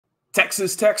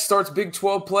Texas Tech starts Big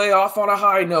 12 play off on a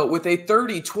high note with a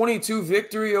 30-22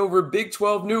 victory over Big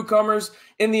 12 newcomers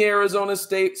in the Arizona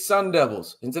State Sun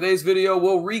Devils. In today's video,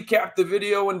 we'll recap the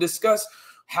video and discuss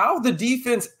how the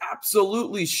defense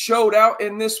absolutely showed out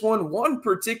in this one. One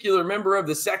particular member of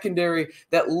the secondary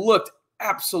that looked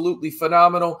absolutely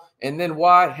phenomenal, and then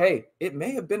why, hey, it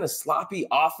may have been a sloppy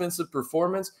offensive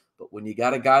performance, but when you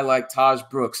got a guy like Taj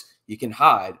Brooks, you can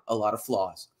hide a lot of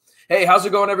flaws. Hey, how's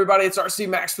it going, everybody? It's RC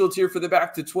Maxfield here for the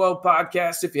Back to 12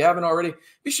 podcast. If you haven't already,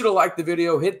 be sure to like the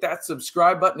video, hit that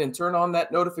subscribe button, and turn on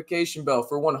that notification bell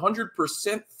for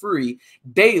 100% free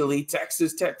daily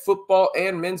Texas Tech football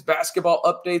and men's basketball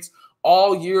updates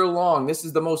all year long. This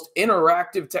is the most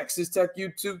interactive Texas Tech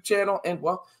YouTube channel and,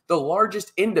 well, the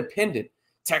largest independent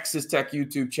Texas Tech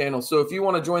YouTube channel. So if you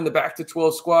want to join the Back to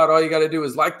 12 squad, all you got to do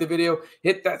is like the video,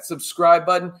 hit that subscribe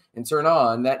button, and turn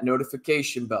on that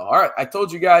notification bell. All right, I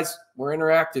told you guys we're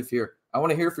interactive here. I want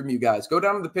to hear from you guys. Go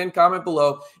down to the pinned comment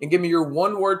below and give me your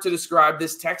one word to describe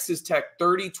this Texas Tech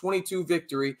 30-22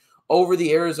 victory over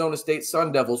the Arizona State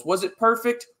Sun Devils. Was it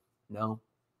perfect? No.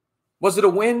 Was it a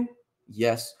win?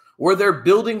 Yes. Were there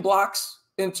building blocks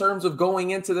in terms of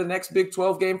going into the next Big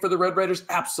 12 game for the Red Raiders?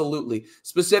 Absolutely,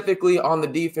 specifically on the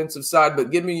defensive side.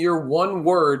 But give me your one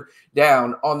word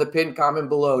down on the pinned comment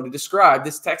below to describe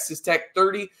this Texas Tech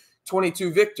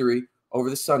 30-22 victory over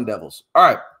the Sun Devils. All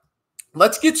right,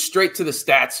 let's get straight to the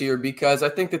stats here because I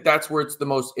think that that's where it's the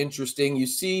most interesting. You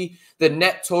see the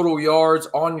net total yards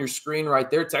on your screen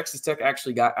right there. Texas Tech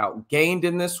actually got outgained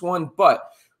in this one, but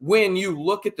when you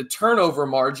look at the turnover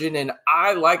margin, and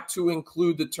I like to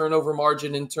include the turnover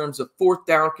margin in terms of fourth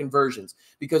down conversions,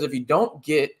 because if you don't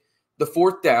get the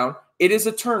fourth down, it is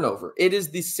a turnover. It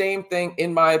is the same thing,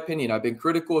 in my opinion. I've been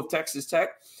critical of Texas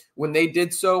Tech when they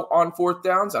did so on fourth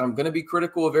downs. I'm going to be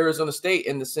critical of Arizona State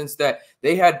in the sense that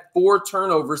they had 4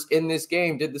 turnovers in this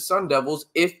game, did the Sun Devils,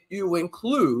 if you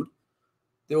include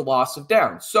the loss of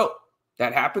downs. So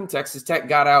that happened. Texas Tech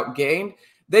got outgained.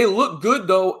 They look good,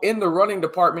 though, in the running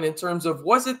department in terms of,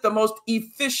 was it the most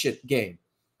efficient game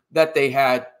that they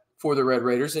had for the Red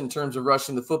Raiders in terms of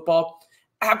rushing the football?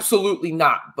 Absolutely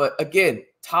not. But again,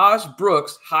 Taj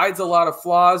Brooks hides a lot of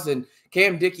flaws, and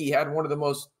Cam Dickey had one of the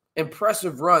most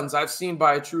impressive runs I've seen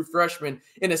by a true freshman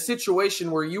in a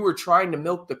situation where you were trying to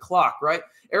milk the clock, right?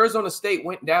 Arizona State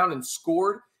went down and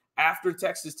scored after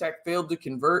Texas Tech failed to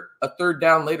convert a third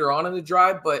down later on in the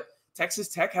drive, but Texas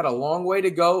Tech had a long way to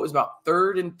go. It was about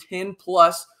 3rd and 10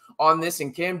 plus on this,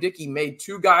 and Cam Dickey made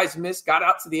 2 guys miss, got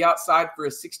out to the outside for a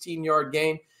 16-yard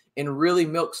gain, and really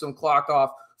milked some clock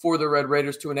off for the Red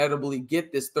Raiders to inevitably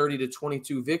get this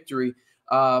 30-22 victory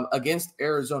against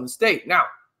Arizona State. Now,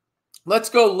 let's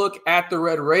go look at the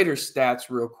Red Raiders stats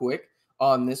real quick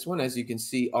on this one, as you can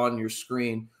see on your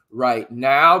screen right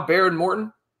now. Behren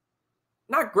Morton,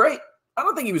 not great. I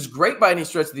don't think he was great by any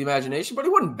stretch of the imagination, but he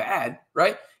wasn't bad,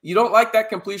 right? You don't like that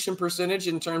completion percentage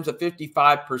in terms of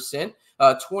 55%,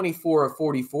 24 of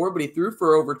 44, but he threw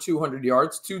for over 200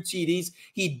 yards, 2 TDs.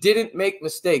 He didn't make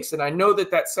mistakes, and I know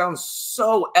that that sounds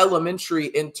so elementary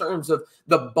in terms of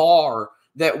the bar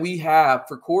that we have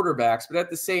for quarterbacks, but at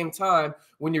the same time,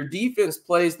 when your defense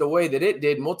plays the way that it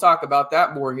did, and we'll talk about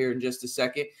that more here in just a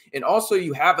second, and also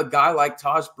you have a guy like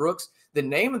Taj Brooks, the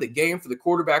name of the game for the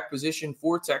quarterback position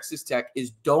for Texas Tech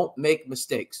is don't make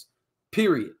mistakes,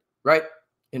 period, right?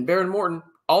 And Behren Morton,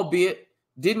 albeit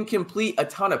didn't complete a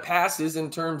ton of passes in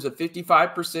terms of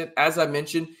 55%, as I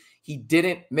mentioned, he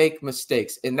didn't make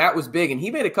mistakes, and that was big. And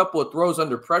he made a couple of throws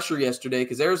under pressure yesterday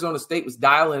because Arizona State was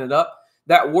dialing it up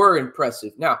that were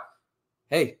impressive. Now,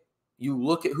 hey, you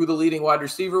look at who the leading wide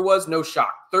receiver was, no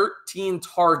shock. 13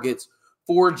 targets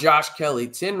for Josh Kelly,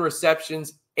 10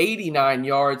 receptions, 89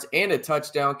 yards, and a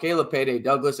touchdown. Caleb Payday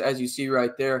Douglas, as you see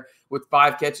right there, with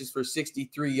 5 catches for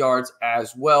 63 yards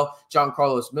as well. John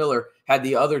Carlos Miller had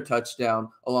the other touchdown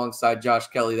alongside Josh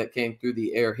Kelly that came through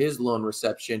the air, his lone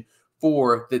reception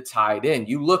for the tight end.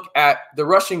 You look at the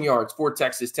rushing yards for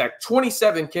Texas Tech,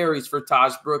 27 carries for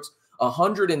Taj Brooks,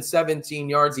 117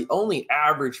 yards. He only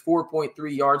averaged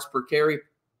 4.3 yards per carry.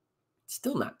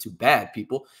 Still not too bad,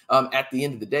 people. At the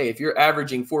end of the day, if you're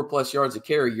averaging 4+ yards a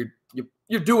carry,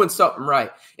 you're doing something right.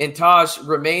 And Taj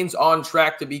remains on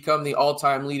track to become the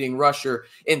all-time leading rusher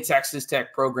in Texas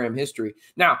Tech program history.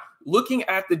 Now, looking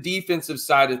at the defensive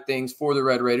side of things for the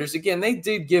Red Raiders, again, they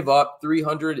did give up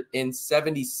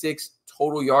 376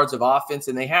 total yards of offense,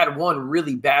 and they had one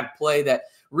really bad play that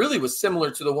really was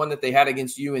similar to the one that they had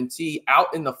against UNT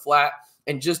out in the flat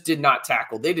and just did not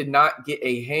tackle. They did not get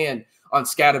a hand on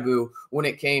Scadaboo when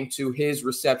it came to his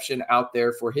reception out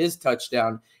there for his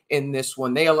touchdown in this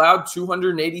one. They allowed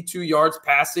 282 yards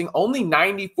passing, only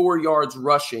 94 yards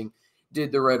rushing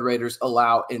did the Red Raiders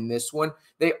allow in this one.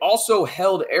 They also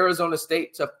held Arizona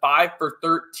State to 5 for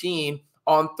 13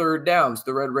 on third downs.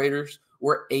 The Red Raiders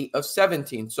were 8 of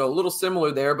 17. So a little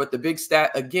similar there, but the big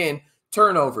stat, again,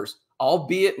 turnovers,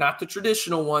 albeit not the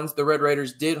traditional ones. The Red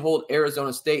Raiders did hold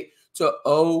Arizona State to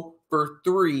 0 for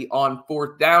 3 on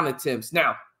fourth down attempts.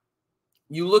 Now,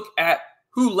 you look at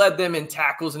who led them in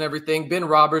tackles and everything. Ben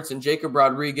Roberts and Jacob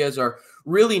Rodriguez are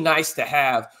really nice to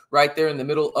have right there in the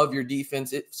middle of your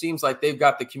defense. It seems like they've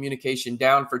got the communication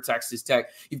down for Texas Tech.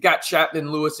 You've got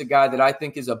Chapman Lewis, a guy that I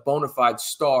think is a bona fide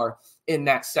star in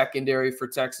that secondary for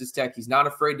Texas Tech. He's not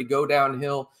afraid to go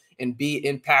downhill and be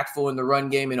impactful in the run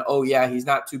game. And, oh, yeah, he's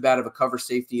not too bad of a cover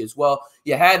safety as well.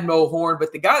 You had Mo Horn,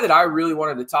 but the guy that I really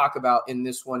wanted to talk about in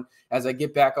this one as I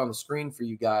get back on the screen for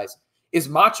you guys is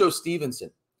Macho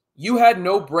Stevenson. You had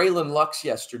no Braylon Lux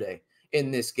yesterday in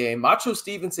this game. Macho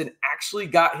Stevenson actually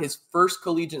got his first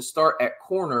collegiate start at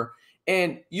corner.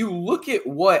 And you look at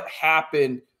what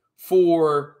happened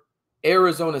for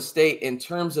Arizona State in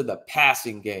terms of the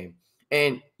passing game.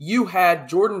 And you had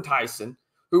Jordan Tyson,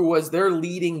 who was their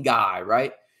leading guy,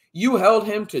 right? You held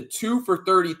him to 2 for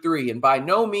 33. And by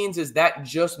no means is that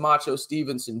just Macho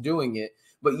Stevenson doing it.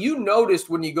 But you noticed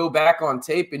when you go back on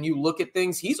tape and you look at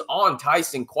things, he's on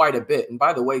Tyson quite a bit. And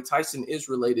by the way, Tyson is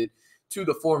related to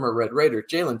the former Red Raider,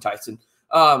 Jalen Tyson,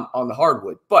 on the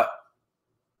hardwood. But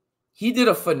he did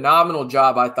a phenomenal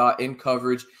job, I thought, in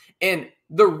coverage. And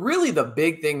the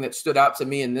big thing that stood out to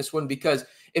me in this one, because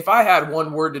if I had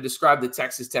one word to describe the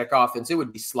Texas Tech offense, it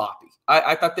would be sloppy.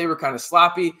 I thought they were kind of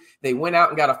sloppy. They went out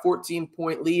and got a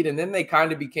 14-point lead, and then they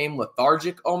kind of became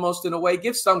lethargic almost in a way.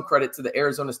 Give some credit to the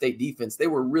Arizona State defense. They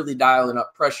were really dialing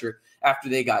up pressure after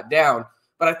they got down.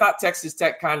 But I thought Texas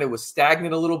Tech kind of was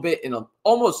stagnant a little bit and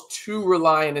almost too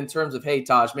reliant in terms of, hey,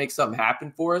 Taj, make something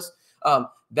happen for us.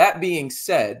 That being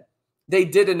said, they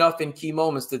did enough in key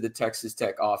moments to the Texas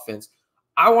Tech offense.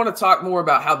 I want to talk more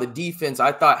about how the defense,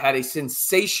 I thought, had a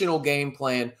sensational game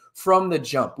plan from the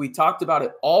jump. We talked about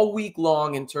it all week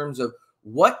long in terms of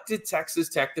what did Texas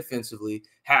Tech defensively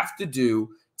have to do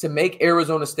to make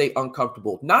Arizona State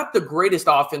uncomfortable. Not the greatest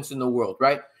offense in the world,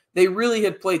 right? They really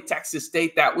had played Texas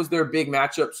State. That was their big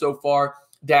matchup so far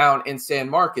down in San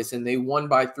Marcos, and they won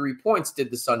by 3 points,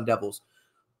 did the Sun Devils.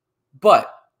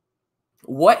 But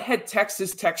what had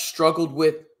Texas Tech struggled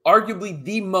with arguably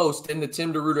the most in the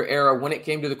Tim DeRuyter era when it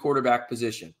came to the quarterback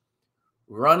position?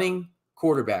 Running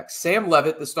quarterback. Sam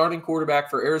Leavitt, the starting quarterback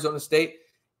for Arizona State,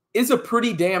 is a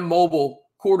pretty damn mobile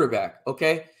quarterback,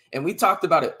 okay? And we talked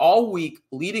about it all week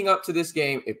leading up to this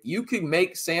game. If you could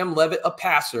make Sam Leavitt a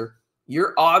passer,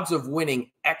 your odds of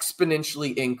winning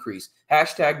exponentially increase.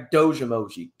 Hashtag Doge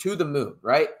emoji to the moon,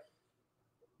 right?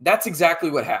 That's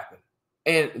exactly what happened.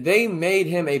 And they made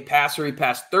him a passer. He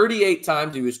passed 38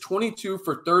 times. He was 22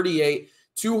 for 38,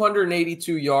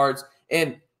 282 yards,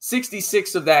 and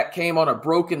 66 of that came on a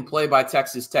broken play by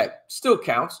Texas Tech. Still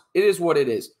counts. It is what it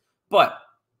is. But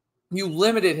you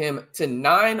limited him to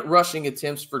 9 rushing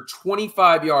attempts for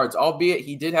 25 yards, albeit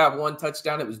he did have 1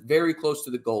 touchdown. It was very close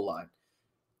to the goal line.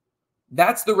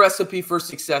 That's the recipe for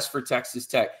success for Texas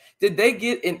Tech. Did they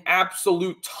get an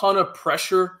absolute ton of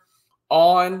pressure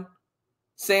on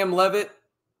Sam Leavitt?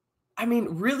 I mean,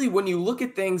 really, when you look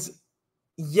at things,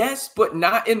 yes, but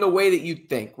not in the way that you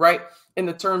think, right? In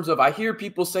the terms of, I hear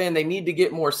people saying they need to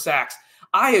get more sacks.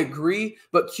 I agree,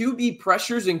 but QB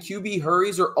pressures and QB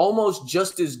hurries are almost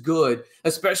just as good,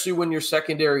 especially when your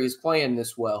secondary is playing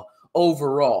this well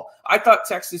overall. I thought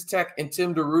Texas Tech and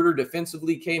Tim DeRuyter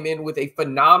defensively came in with a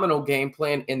phenomenal game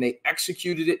plan, and they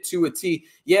executed it to a T.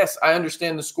 Yes, I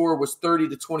understand the score was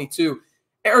 30-22.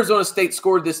 Arizona State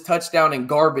scored this touchdown in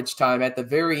garbage time at the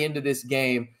very end of this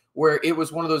game, where it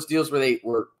was one of those deals where they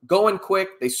were going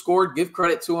quick. They scored, give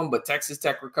credit to them, but Texas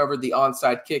Tech recovered the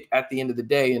onside kick at the end of the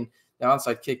day, and the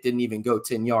onside kick didn't even go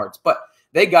 10 yards. But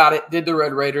they got it, did the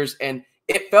Red Raiders, and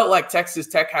it felt like Texas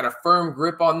Tech had a firm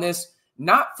grip on this,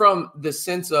 not from the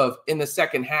sense of, in the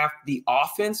second half, the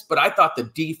offense, but I thought the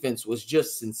defense was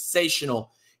just sensational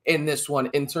in this one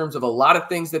in terms of a lot of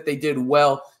things that they did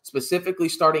well, specifically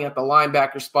starting at the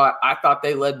linebacker spot. I thought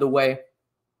they led the way.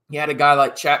 You had a guy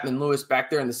like Chapman Lewis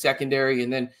back there in the secondary,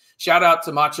 and then shout out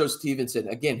to Macho Stevenson.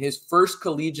 Again, his first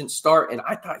collegiate start, and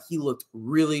I thought he looked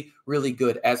really, really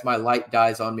good as my light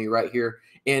dies on me right here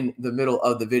in the middle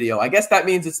of the video. I guess that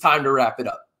means it's time to wrap it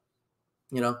up.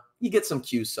 You know, you get some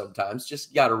cues sometimes.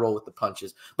 Just got to roll with the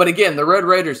punches. But again, the Red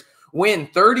Raiders win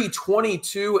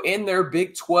 30-22 in their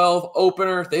Big 12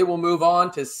 opener. They will move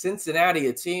on to Cincinnati,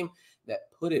 a team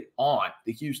that put it on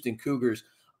the Houston Cougars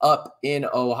up in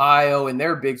Ohio in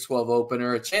their Big 12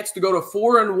 opener. A chance to go to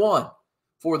 4-1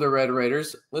 for the Red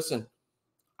Raiders. Listen,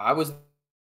 I was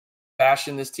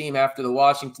bashing this team after the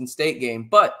Washington State game.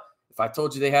 But if I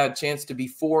told you they had a chance to be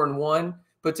 4-1,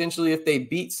 potentially if they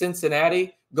beat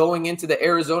Cincinnati going into the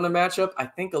Arizona matchup, I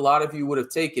think a lot of you would have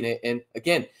taken it. And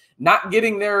again, not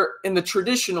getting there in the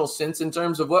traditional sense in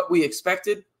terms of what we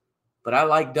expected, but I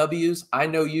like W's. I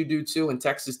know you do too, and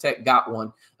Texas Tech got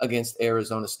one against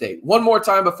Arizona State. One more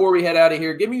time before we head out of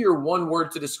here, give me your one word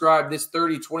to describe this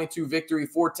 30-22 victory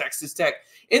for Texas Tech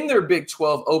in their Big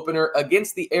 12 opener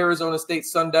against the Arizona State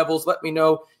Sun Devils. Let me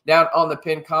know down on the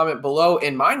pinned comment below,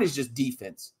 and mine is just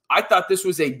defense. I thought this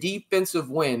was a defensive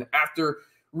win after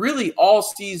really all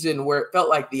season where it felt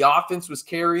like the offense was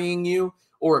carrying you,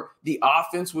 or the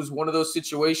offense was one of those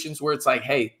situations where it's like,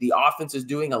 hey, the offense is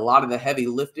doing a lot of the heavy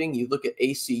lifting. You look at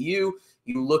ACU,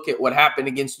 you look at what happened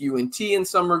against UNT in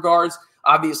some regards.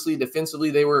 Obviously, defensively,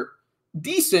 they were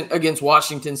decent against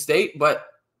Washington State, but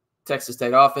Texas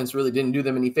Tech offense really didn't do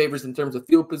them any favors in terms of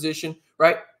field position,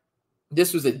 right?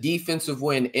 This was a defensive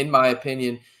win, in my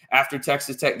opinion, after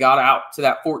Texas Tech got out to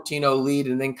that 14-0 lead,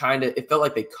 and then kind of it felt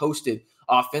like they coasted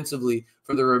offensively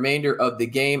for the remainder of the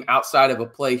game outside of a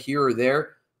play here or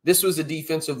there. This was a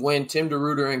defensive win. Tim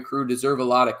DeRuyter and crew deserve a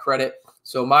lot of credit.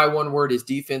 So my one word is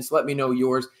defense. Let me know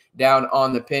yours down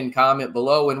on the pinned comment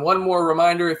below. And one more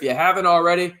reminder, if you haven't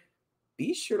already,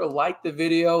 be sure to like the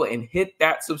video and hit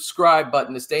that subscribe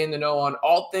button to stay in the know on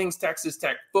all things Texas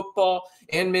Tech football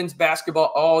and men's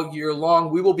basketball all year long.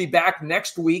 We will be back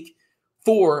next week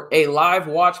for a live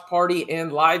watch party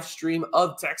and live stream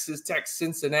of Texas Tech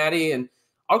Cincinnati. And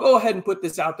I'll go ahead and put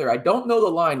this out there. I don't know the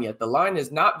line yet. The line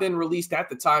has not been released at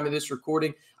the time of this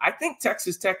recording. I think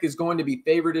Texas Tech is going to be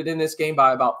favored in this game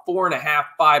by about 4.5,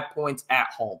 5 points at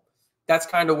home. That's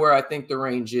kind of where I think the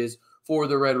range is for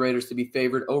the Red Raiders to be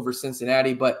favored over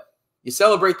Cincinnati. But you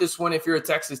celebrate this one if you're a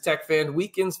Texas Tech fan.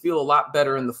 Weekends feel a lot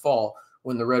better in the fall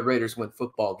when the Red Raiders win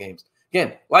football games.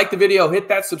 Again, like the video, hit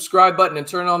that subscribe button, and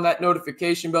turn on that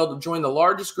notification bell to join the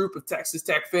largest group of Texas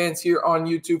Tech fans here on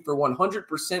YouTube for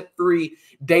 100% free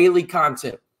daily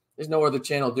content. There's no other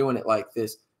channel doing it like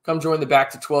this. Come join the Back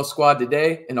to 12 squad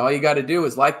today, and all you got to do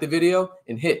is like the video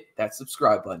and hit that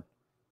subscribe button.